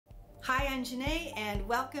Hi, I'm Janae, and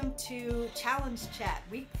welcome to Challenge Chat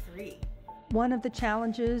Week 3. One of the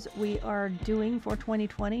challenges we are doing for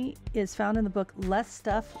 2020 is found in the book Less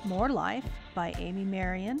Stuff, More Life by Amy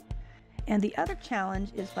Marion. And the other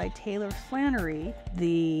challenge is by Taylor Flannery,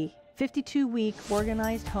 the 52-week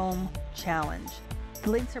Organized Home Challenge. The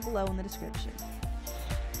links are below in the description.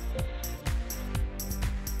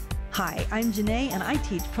 Hi, I'm Janae, and I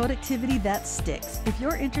teach productivity that sticks. If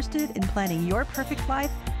you're interested in planning your perfect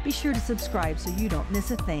life, be sure to subscribe so you don't miss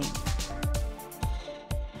a thing.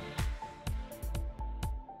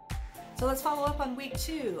 So let's follow up on week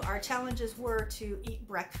 2. Our challenges were to eat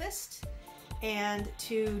breakfast and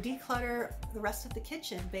to declutter the rest of the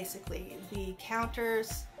kitchen, basically. The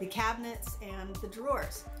counters, the cabinets, and the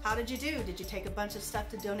drawers. How did you do? Did you take a bunch of stuff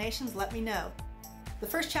to donations? Let me know. The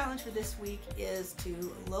first challenge for this week is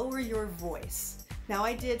to lower your voice. Now,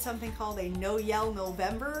 I did something called a No Yell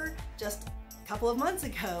November just a couple of months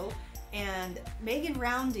ago, and Megan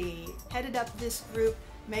Roundy headed up this group.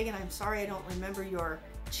 Megan, I'm sorry I don't remember your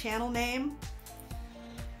channel name,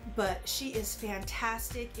 but she is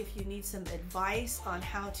fantastic if you need some advice on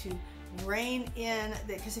how to rein in,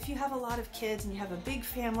 because if you have a lot of kids and you have a big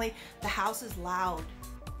family, the house is loud,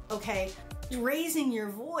 okay? Raising your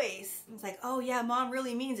voice, it's like, oh yeah, mom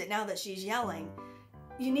really means it now that she's yelling.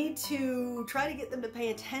 You need to try to get them to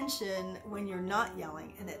pay attention when you're not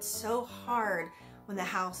yelling, and it's so hard when the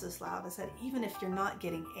house is loud. I said, even if you're not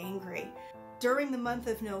getting angry. During the month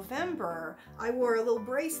of November, I wore a little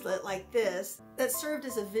bracelet like this that served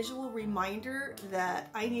as a visual reminder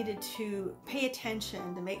that I needed to pay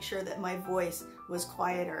attention to make sure that my voice was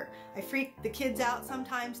quieter. I freak the kids out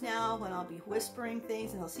sometimes now when I'll be whispering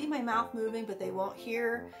things and they'll see my mouth moving but they won't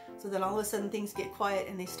hear, so then all of a sudden things get quiet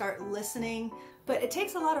and they start listening. But it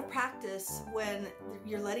takes a lot of practice when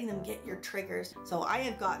you're letting them get your triggers. So I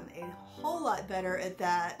have gotten a whole lot better at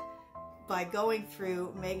that by going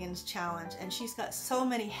through Megan's challenge, and she's got so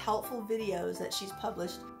many helpful videos that she's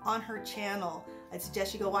published on her channel. I'd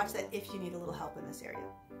suggest you go watch that if you need a little help in this area.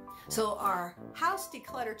 So our house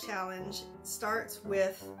declutter challenge starts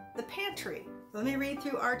with the pantry. Let me read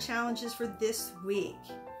through our challenges for this week.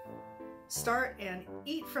 Start and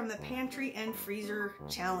eat from the pantry and freezer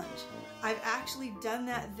challenge. I've actually done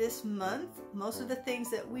that this month. Most of the things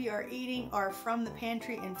that we are eating are from the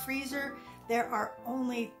pantry and freezer. There are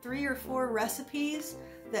only 3 or 4 recipes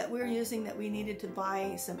that we're using that we needed to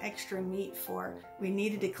buy some extra meat for. We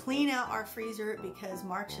needed to clean out our freezer because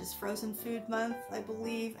March is frozen food month, I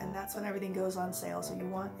believe, and that's when everything goes on sale. So you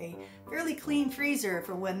want a fairly clean freezer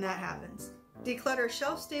for when that happens. Declutter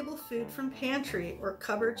shelf-stable food from pantry or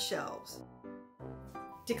cupboard shelves.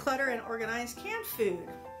 Declutter and organize canned food.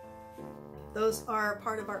 Those are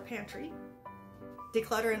part of our pantry.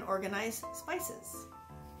 Declutter and organize spices.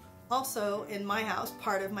 Also, in my house,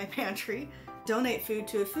 part of my pantry, donate food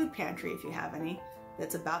to a food pantry if you have any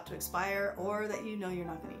that's about to expire or that you know you're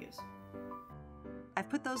not going to use. I've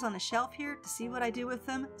put those on a shelf here to see what I do with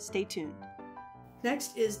them. Stay tuned.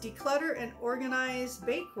 Next is declutter and organize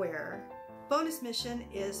bakeware. Bonus mission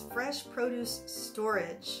is fresh produce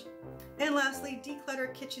storage. And lastly,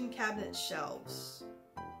 declutter kitchen cabinet shelves.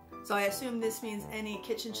 So I assume this means any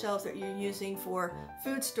kitchen shelves that you're using for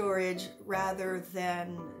food storage rather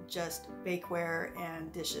than just bakeware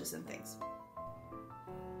and dishes and things.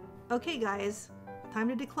 Okay guys, time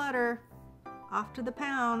to declutter. Off to the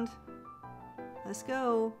pound. Let's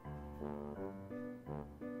go.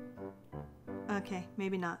 Okay,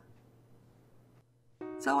 maybe not.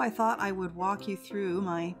 So I thought I would walk you through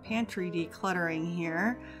my pantry decluttering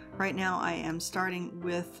here. Right now I am starting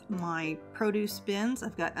with my produce bins.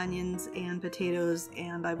 I've got onions and potatoes,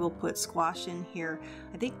 and I will put squash in here.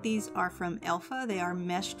 I think these are from Alpha. They are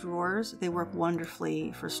mesh drawers. They work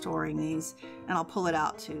wonderfully for storing these, and I'll pull it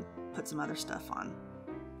out to put some other stuff on.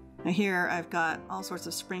 Now here I've got all sorts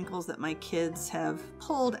of sprinkles that my kids have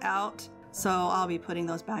pulled out, so I'll be putting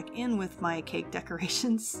those back in with my cake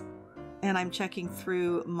decorations. And I'm checking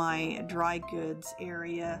through my dry goods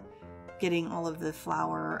area, getting all of the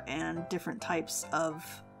flour and different types of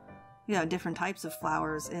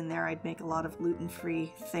flours in there. I'd make a lot of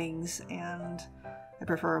gluten-free things, and I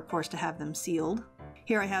prefer, of course, to have them sealed.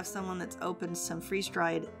 Here I have someone that's opened some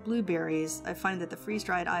freeze-dried blueberries. I find that the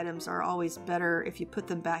freeze-dried items are always better if you put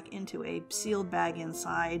them back into a sealed bag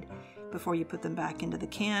inside before you put them back into the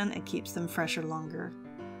can. It keeps them fresher longer.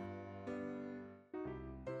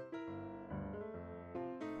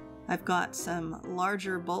 I've got some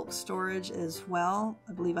larger bulk storage as well.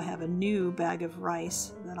 I believe I have a new bag of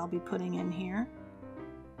rice that I'll be putting in here.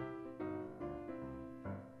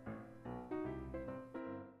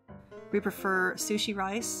 We prefer sushi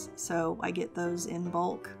rice, so I get those in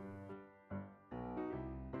bulk.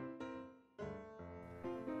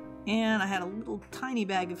 And I had a little tiny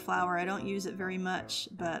bag of flour. I don't use it very much,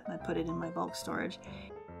 but I put it in my bulk storage.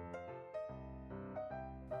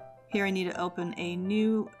 Here I need to open a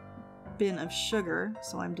new bin of sugar,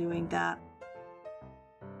 so I'm doing that.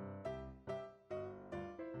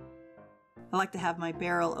 I like to have my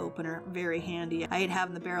barrel opener very handy. I hate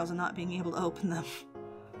having the barrels and not being able to open them.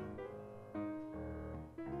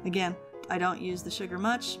 Again, I don't use the sugar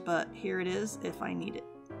much, but here it is if I need it.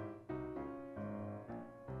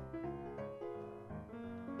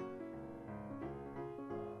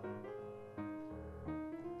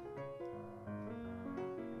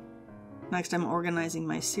 Next, I'm organizing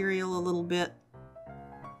my cereal a little bit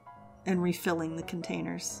and refilling the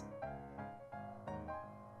containers.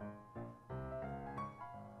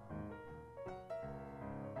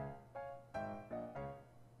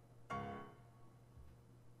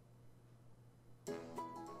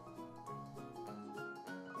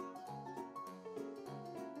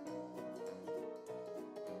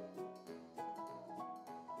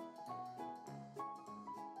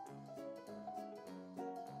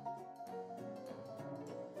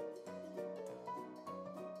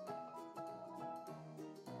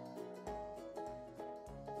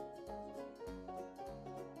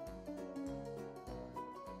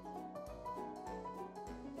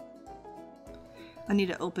 I need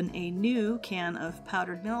to open a new can of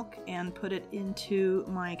powdered milk and put it into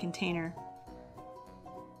my container.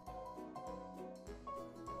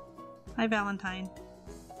 Hi, Valentine.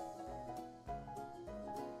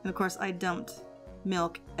 And of course, I dumped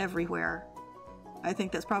milk everywhere. I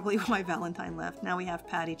think that's probably why Valentine left. Now we have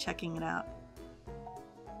Patty checking it out.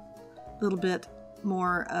 A little bit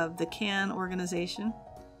more of the can organization.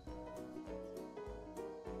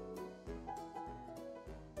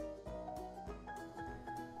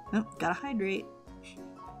 Oh, gotta hydrate.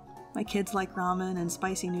 My kids like ramen and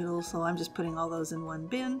spicy noodles, so I'm just putting all those in one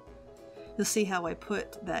bin. You'll see how I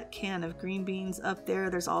put that can of green beans up there.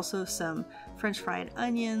 There's also some French fried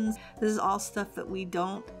onions. This is all stuff that we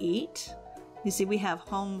don't eat. You see, we have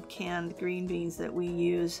home canned green beans that we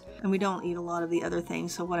use, and we don't eat a lot of the other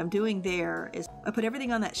things. So what I'm doing there is I put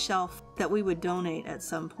everything on that shelf that we would donate at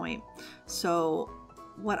some point. So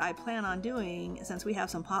what I plan on doing, since we have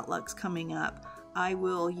some potlucks coming up, I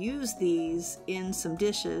will use these in some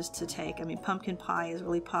dishes to take. I mean, pumpkin pie is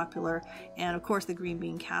really popular, and of course the green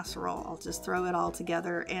bean casserole. I'll just throw it all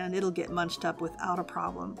together and it'll get munched up without a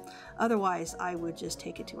problem. Otherwise, I would just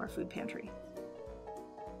take it to our food pantry.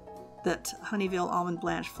 That Honeyville almond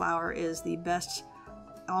blanch flour is the best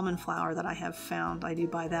almond flour that I have found. I do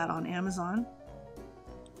buy that on Amazon.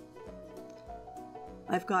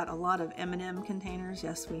 I've got a lot of M&M containers.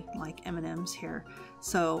 Yes, we like M&Ms here.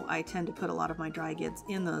 So I tend to put a lot of my dry goods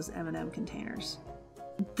in those M&M containers.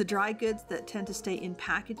 The dry goods that tend to stay in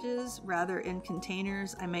packages rather in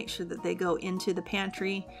containers, I make sure that they go into the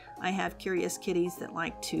pantry. I have curious kitties that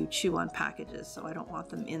like to chew on packages, so I don't want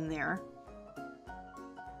them in there.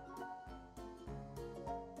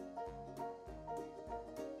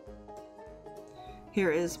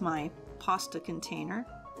 Here is my pasta container.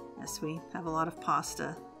 Yes, we have a lot of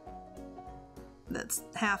pasta that's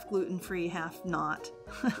half gluten-free, half not.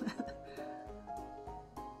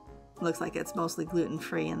 Looks like it's mostly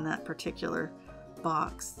gluten-free in that particular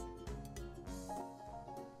box.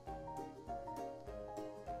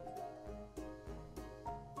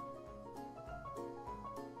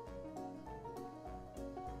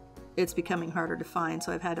 It's becoming harder to find,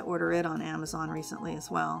 so I've had to order it on Amazon recently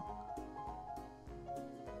as well.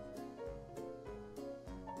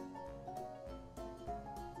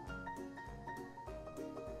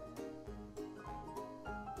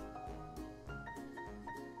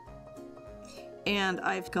 And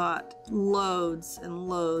I've got loads and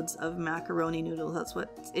loads of macaroni noodles. That's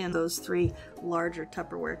what's in those 3 larger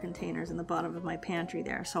Tupperware containers in the bottom of my pantry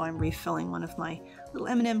there. So I'm refilling one of my little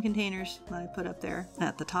M&M containers that I put up there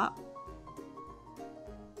at the top.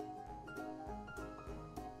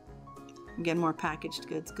 Again, more packaged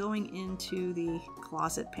goods going into the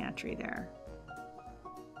closet pantry there.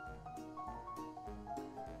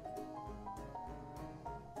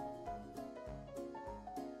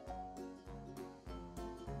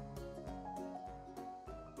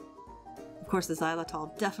 Of course, the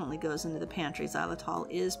xylitol definitely goes into the pantry. Xylitol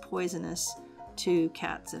is poisonous to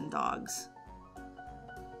cats and dogs.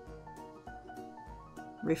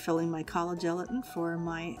 Refilling my collagen for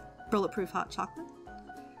my bulletproof hot chocolate.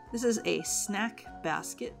 This is a snack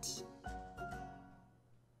basket.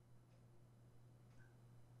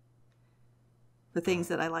 The things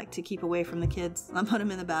that I like to keep away from the kids, I put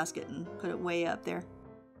them in the basket and put it way up there.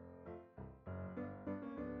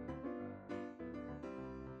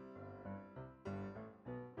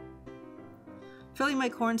 Filling my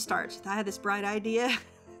cornstarch. I had this bright idea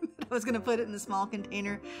that I was going to put it in a small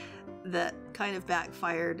container that kind of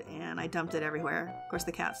backfired, and I dumped it everywhere. Of course,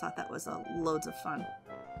 the cats thought that was loads of fun.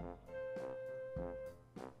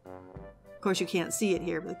 Of course, you can't see it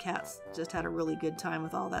here, but the cats just had a really good time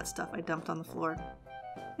with all that stuff I dumped on the floor.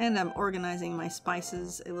 And I'm organizing my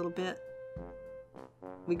spices a little bit.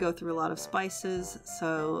 We go through a lot of spices,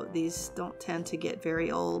 so these don't tend to get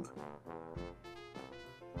very old.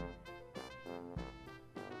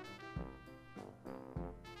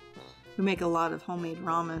 We make a lot of homemade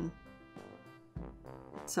ramen.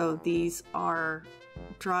 So these are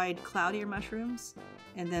dried cloud ear mushrooms,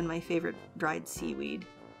 and then my favorite, dried seaweed.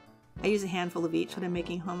 I use a handful of each when I'm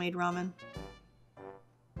making homemade ramen.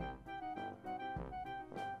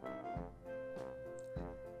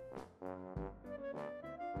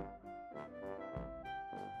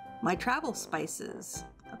 My travel spices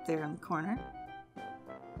up there in the corner.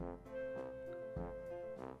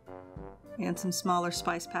 And some smaller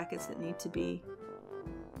spice packets that need to be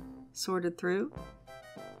sorted through.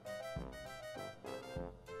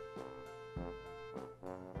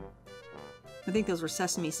 I think those were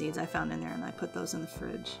sesame seeds I found in there, and I put those in the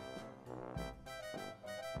fridge.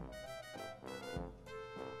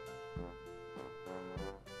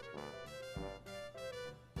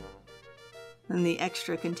 And the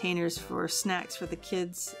extra containers for snacks for the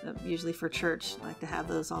kids, usually for church, I like to have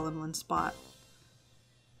those all in one spot.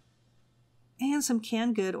 And some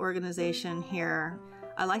canned good organization here.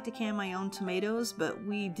 I like to can my own tomatoes, but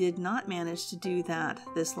we did not manage to do that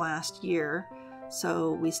this last year.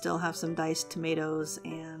 So we still have some diced tomatoes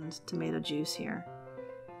and tomato juice here.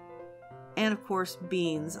 And of course,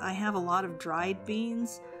 beans. I have a lot of dried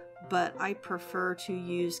beans, but I prefer to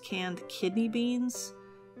use canned kidney beans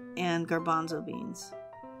and garbanzo beans.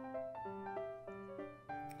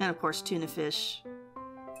 And of course, tuna fish.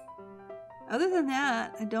 Other than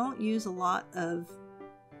that, I don't use a lot of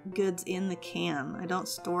goods in the can. I don't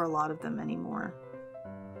store a lot of them anymore.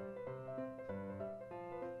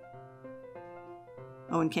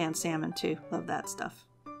 Oh, and canned salmon too. Love that stuff.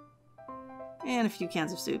 And a few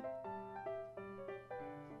cans of soup.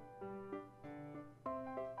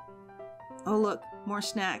 Oh look, more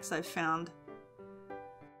snacks I've found.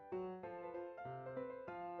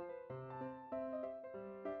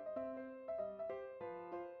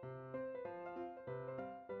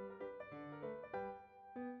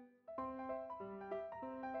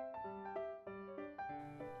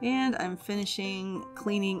 And I'm finishing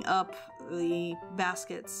cleaning up the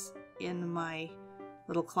baskets in my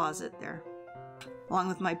little closet there, along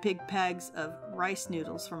with my big bags of rice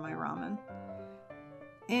noodles for my ramen.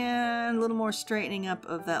 And a little more straightening up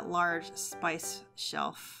of that large spice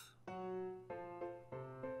shelf.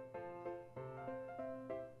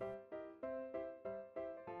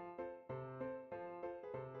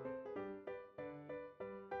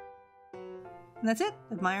 And that's it,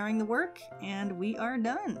 admiring the work, and we are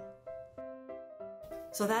done.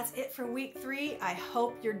 So that's it for week 3. I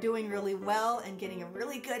hope you're doing really well and getting a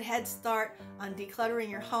really good head start on decluttering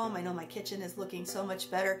your home. I know my kitchen is looking so much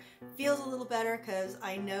better. Feels a little better because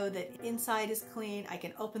I know that inside is clean. I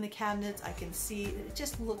can open the cabinets, I can see, it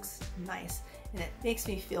just looks nice and it makes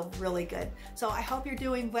me feel really good. So I hope you're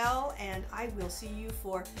doing well, and I will see you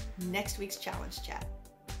for next week's challenge chat.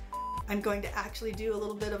 I'm going to actually do a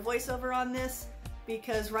little bit of voiceover on this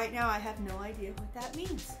because right now I have no idea what that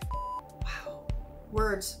means. Wow.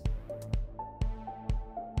 Words.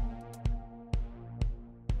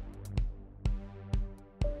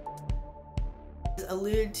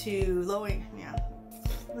 Allude to lowering, yeah,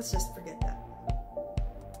 let's just forget that.